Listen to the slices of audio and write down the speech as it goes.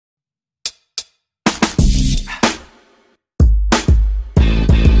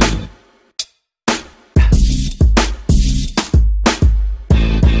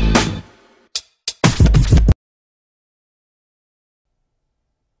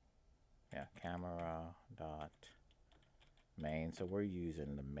yeah, camera dot main. So we're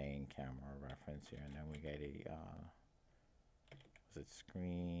using the main camera reference here, and then we get a was it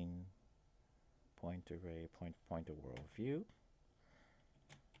screen point array pointer world view,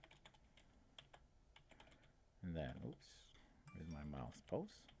 and then oops, here's my mouse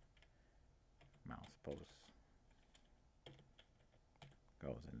post. Mouse post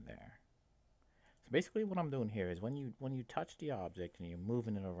goes in there. So basically what I'm doing here is when you touch the object and you're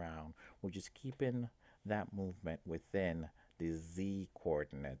moving it around, we're just keeping that movement within the Z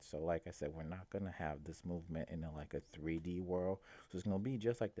coordinates. So like I said, we're not going to have this movement in like a 3D world. So it's going to be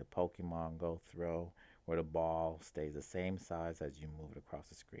just like the Pokemon Go throw, where the ball stays the same size as you move it across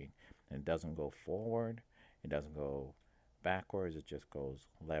the screen. And it doesn't go forward, it doesn't go backwards, it just goes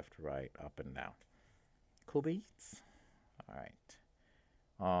left, right, up, and down. Cool beats? All right.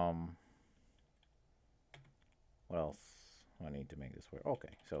 What else do I need to make this work? Okay,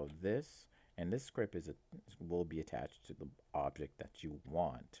 so this and this script will be attached to the object that you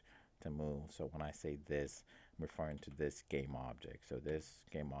want to move. So when I say this, I'm referring to this game object. So this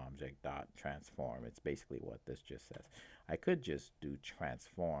game object dot transform. It's basically what this just says. I could just do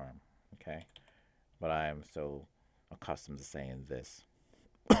transform, okay? But I am so accustomed to saying this.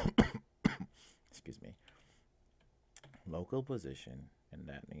 Excuse me. Local position, and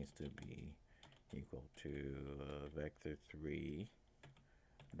that needs to be equal to vector3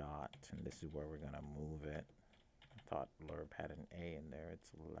 dot, and this is where we're going to move it. I thought lerp had an A in there.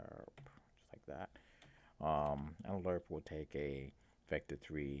 It's lerp, just like that. And lerp will take a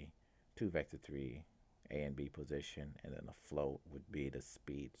vector3, two vector3 A and B position, and then the float would be the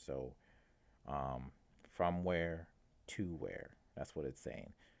speed. So from where to where, that's what it's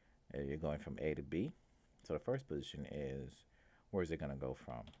saying. You're going from A to B. So the first position is, where's it going to go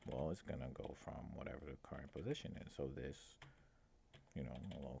from? Well, it's going to go from whatever the current position is. So this, you know,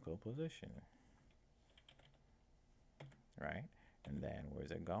 local position, right? And then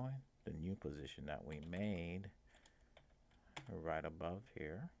where's it going? The new position that we made right above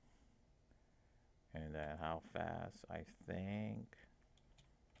here. And then how fast? I think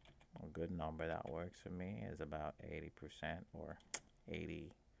a good number that works for me is about 80% or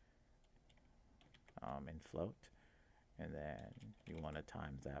 80 in float. And then you want to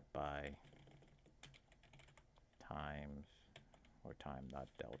times that by times, or time dot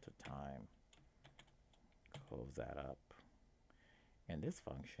delta time. Close that up. And this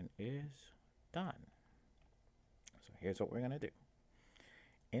function is done. So here's what we're going to do.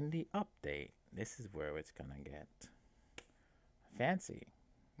 In the update, this is where it's going to get fancy.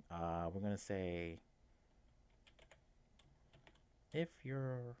 We're going to say if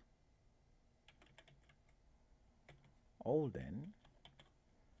you're Olden,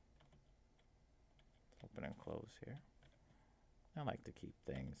 open and close here. I like to keep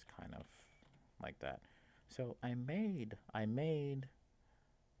things kind of like that. So I made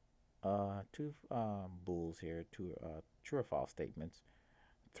two bools here, two true or false statements,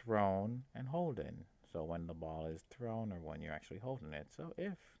 thrown and holding. So when the ball is thrown or when you're actually holding it. So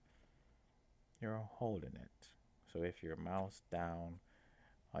if you're holding it, so if your mouse down,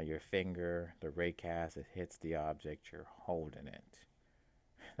 your finger, the raycast, it hits the object, you're holding it.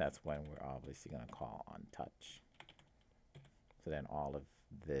 That's when we're obviously going to call on touch. So then all of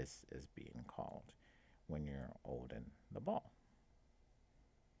this is being called when you're holding the ball.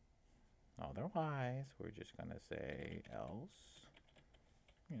 Otherwise, we're just going to say else,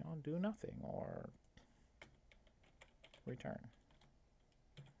 you know, do nothing or return.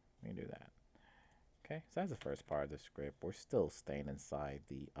 We do that. Okay, so that's the first part of the script. We're still staying inside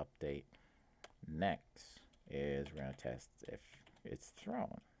the update. Next is we're going to test if it's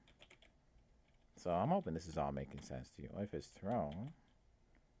thrown. So I'm hoping this is all making sense to you. If it's thrown,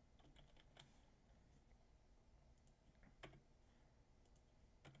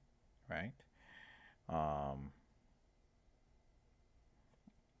 right?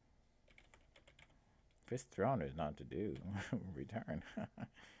 If it's thrown, there's nothing to do. Return.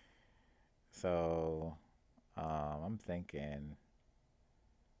 So I'm thinking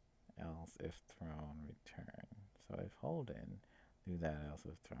else if thrown, return. So if holding, do that, else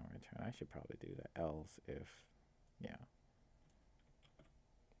if thrown, return. I should probably do that. Else if, yeah.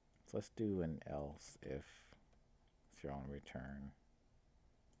 So let's do an else if thrown, return.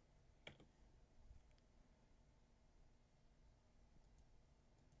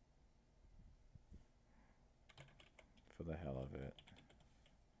 For the hell of it.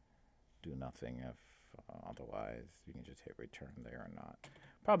 Do nothing if otherwise. You can just hit return there or not.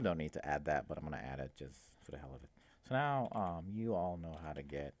 Probably don't need to add that, but I'm going to add it just for the hell of it. So now you all know how to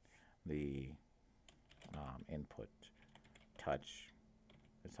get the input touch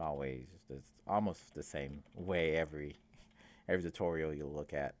It's always it's almost the same way every tutorial you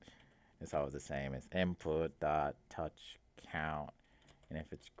look at. It's always the same. It's input dot touch count, and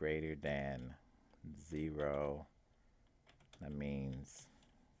if it's greater than 0, that means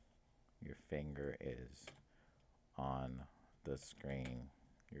your finger is on the screen.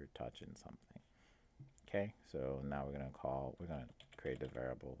 You're touching something. Okay, so now we're gonna create the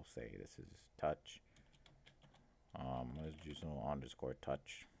variable. Say this is touch. Let's do some underscore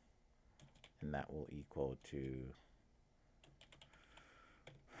touch, and that will equal to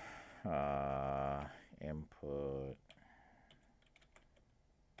input.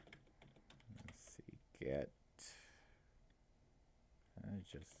 Let's see, get.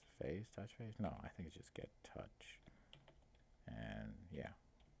 It's just phase, touch phase. No, I think it's just get touch, and yeah,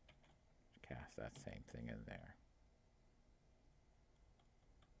 cast that same thing in there.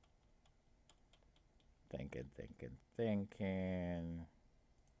 Thinking.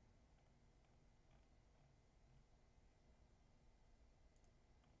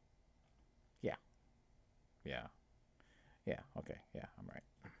 Yeah, yeah, yeah. Okay, yeah, I'm right.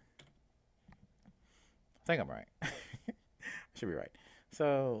 I think I'm right. Should be right.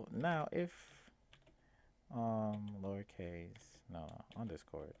 So now if lowercase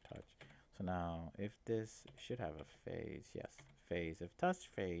underscore touch. So now if this should have a phase, yes, phase. If touch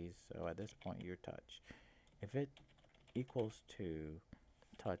phase, so at this point your touch. If it equals to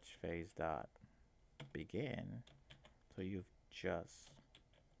touch phase dot begin, so you've just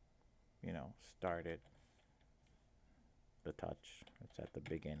started the touch. It's at the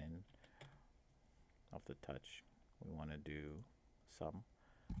beginning of the touch. We want to do some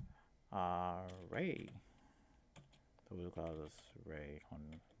array. So we'll call this array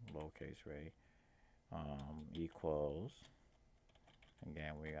on lowercase array equals.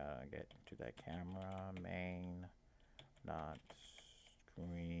 Again, we gotta get to that camera main dot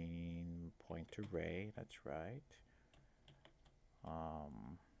screen point array. That's right.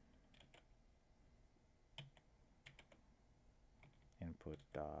 Input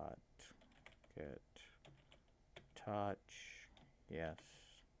dot get touch. Yes.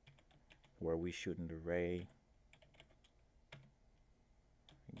 Where we shooting the array.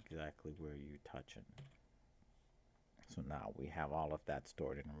 Exactly where you touching. So now we have all of that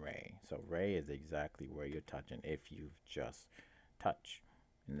stored in array. So array is exactly where you're touching if you've just touched.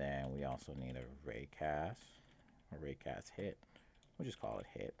 And then we also need a array cast hit. We'll just call it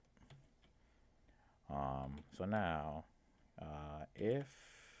hit. So now if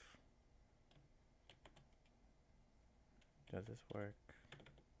does this work?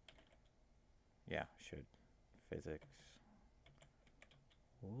 Yeah, should. Physics.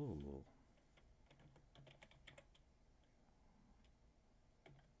 Ooh.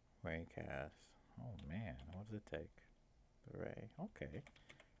 Raycast. Oh man, what does it take? The ray. Okay.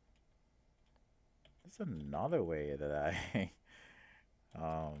 That's another way that I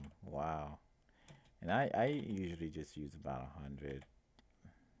wow. And I usually just use about 100.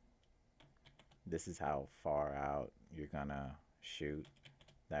 This is how far out you're gonna shoot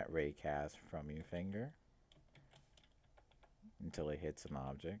that ray cast from your finger until it hits an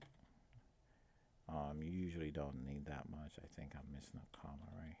object. You usually don't need that much. I think I'm missing a comma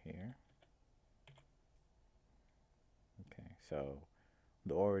right here. Okay, so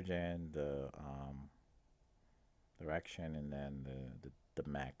the origin, the direction, and then the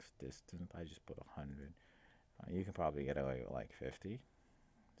max distance. I just put 100. You can probably get away with like 50.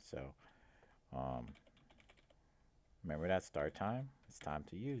 So remember that start time? It's time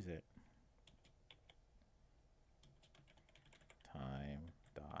to use it. Time.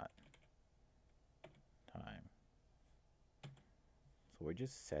 So we're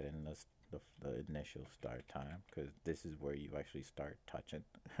just setting the initial start time because this is where you actually start touching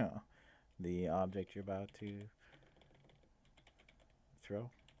the object you're about to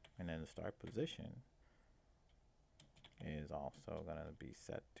throw. And then the start position is also going to be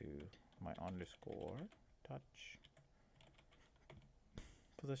set to my underscore touch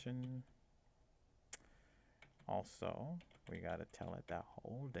position. Also, we got to tell it that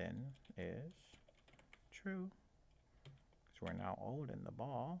hold in is true. So we're now holding the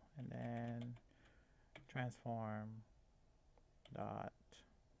ball, and then transform dot.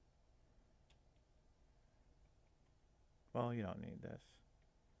 Well, you don't need this.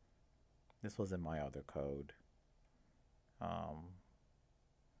 This was in my other code. No.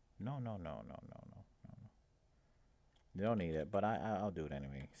 You don't need it, but I'll do it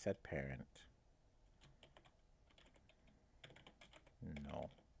anyway. Set parent. No.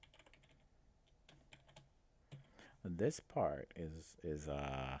 This part is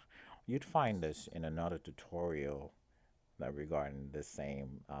you'd find this in another tutorial regarding the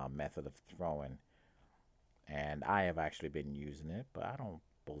same method of throwing, and I have actually been using it, but I don't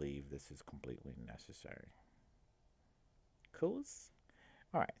believe this is completely necessary. Cool.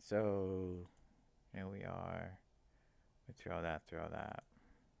 All right, so here we are. We throw that,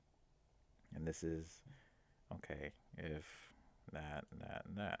 and this is okay. If that,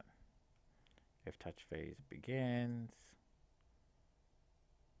 and that. If touch phase begins,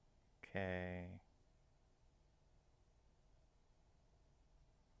 okay.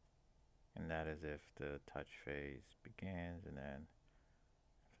 And that is if the touch phase begins, and then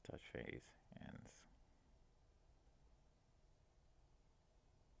if the touch phase ends.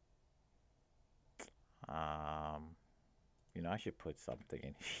 You know, I should put something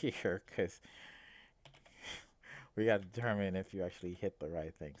in here because we got to determine if you actually hit the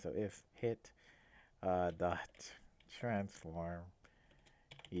right thing. So if hit dot transform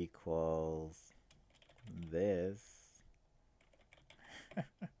equals this,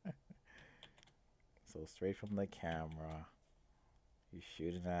 so straight from the camera, you're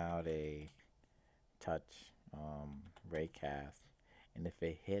shooting out a touch raycast, and if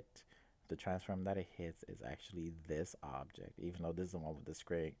it hit, the transform that it hits is actually this object. Even though this is the one with the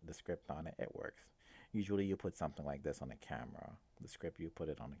script on it, it works. Usually you put something like this on the camera. The script, you put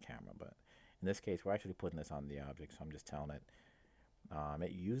it on the camera, but in this case, we're actually putting this on the object, so I'm just telling it.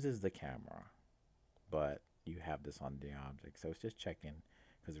 It uses the camera, but you have this on the object. So it's just checking,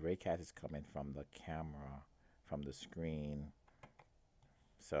 because the raycast is coming from the camera, from the screen.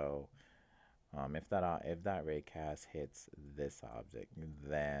 So if that raycast hits this object,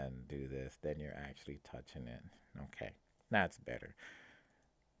 then do this, then you're actually touching it. Okay, that's better.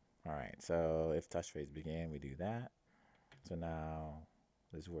 All right, so if touch phase begin, we do that. So now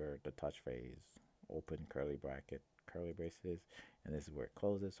this is where the touch phase, open curly bracket, curly braces, and this is where it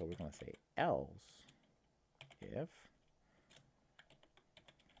closes. So we're going to say else if.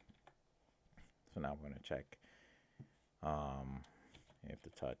 So now we're going to check if the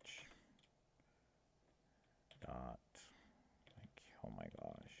touch dot, like, oh my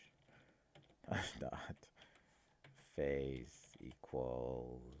gosh, dot phase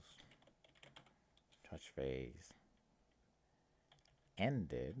equals touch phase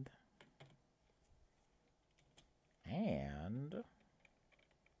ended, and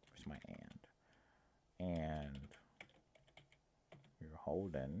where's my and you're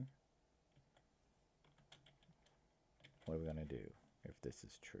holding. What are we gonna do if this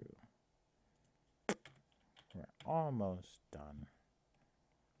is true? We're almost done.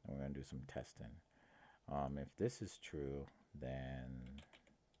 And we're gonna do some testing. If this is true, then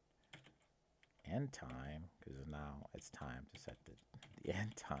end time, because now it's time to set the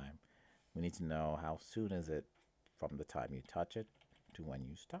end time. We need to know how soon is it from the time you touch it to when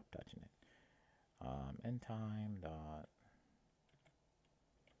you stop touching it. End time dot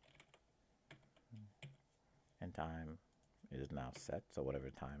end time is now set, so whatever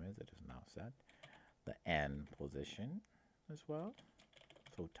time is, it is now set. The end position as well.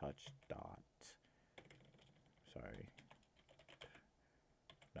 So touch dot, sorry,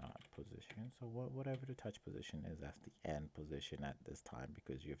 dot position. So whatever the touch position is, that's the end position at this time,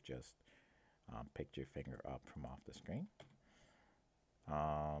 because you've just picked your finger up from off the screen.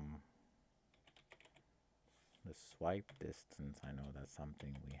 The swipe distance, I know that's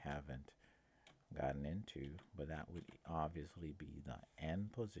something we haven't gotten into, but that would obviously be the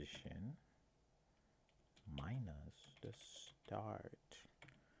end position minus the start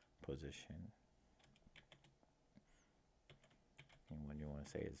position. And what you want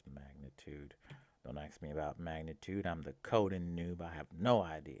to say is magnitude. Don't ask me about magnitude. I'm the coding noob. I have no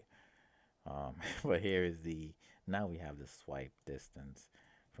idea. But here is now we have the swipe distance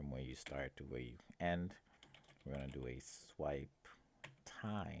from where you start to where you end. We're going to do a swipe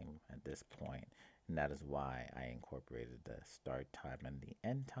time at this point, and that is why I incorporated the start time and the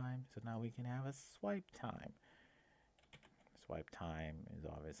end time. So now we can have a swipe time. Swipe time is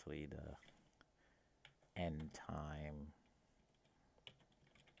obviously the end time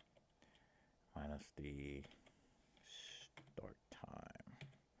minus the start time.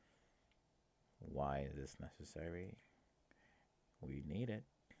 Why is this necessary? We need it,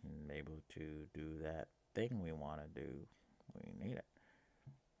 and able to do that thing we want to do, we need it.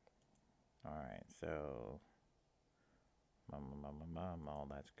 All right, so all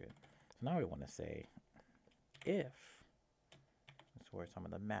that's good. So now we want to say if, that's where some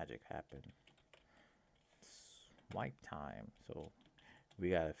of the magic happened, swipe time. So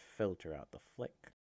we got to filter out the flick.